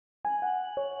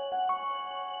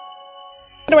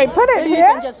do I put it You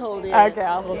here? can just hold it. Okay,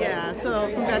 I'll hold it. Yeah,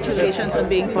 so congratulations on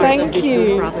being part Thank of this you.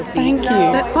 Dune Prophecy. Thank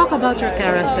you. Talk about your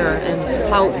character and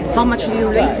how much do you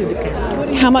relate to the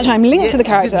character? How much I'm linked to the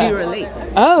character? Do you relate?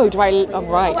 Oh, do I? Oh,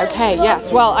 right. Okay.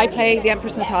 Yes. Well, I play the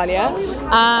Empress Natalia.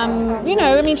 You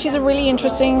know, I mean, she's a really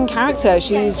interesting character.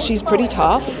 She's pretty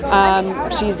tough.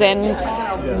 She's in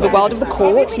the world of the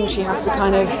court, and she has to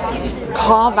kind of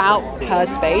carve out her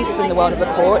space in the world of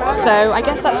the court. So I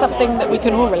guess that's something that we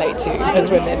can all relate to as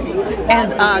women. And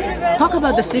talk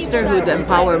about the sisterhood, the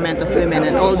empowerment of women,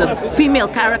 and all the female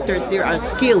characters here are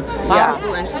skilled,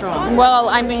 powerful, and strong. Well,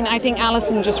 I mean, I think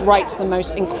Alison just writes the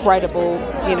most incredible,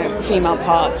 female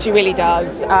parts. She really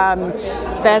does.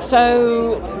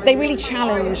 They really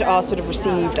challenge our sort of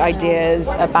received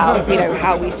ideas about,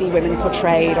 how we see women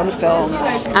portrayed on film.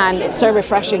 And it's so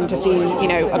refreshing to see,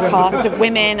 a cast of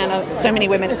women and so many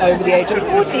women over the age of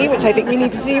 40, which I think we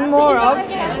need to see more of,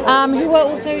 who are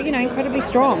also, incredibly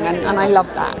strong. And I love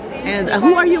that. And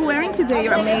who are you wearing today?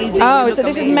 You're amazing. Oh, so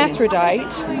this is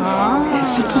Mithridate.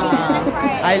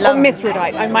 I love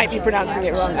Mithridate. I might be pronouncing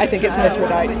it wrong. I think it's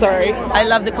Mithridate. Sorry. I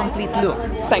love the complete look.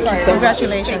 Thank you so much.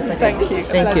 Congratulations. Thank you.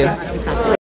 Thank you.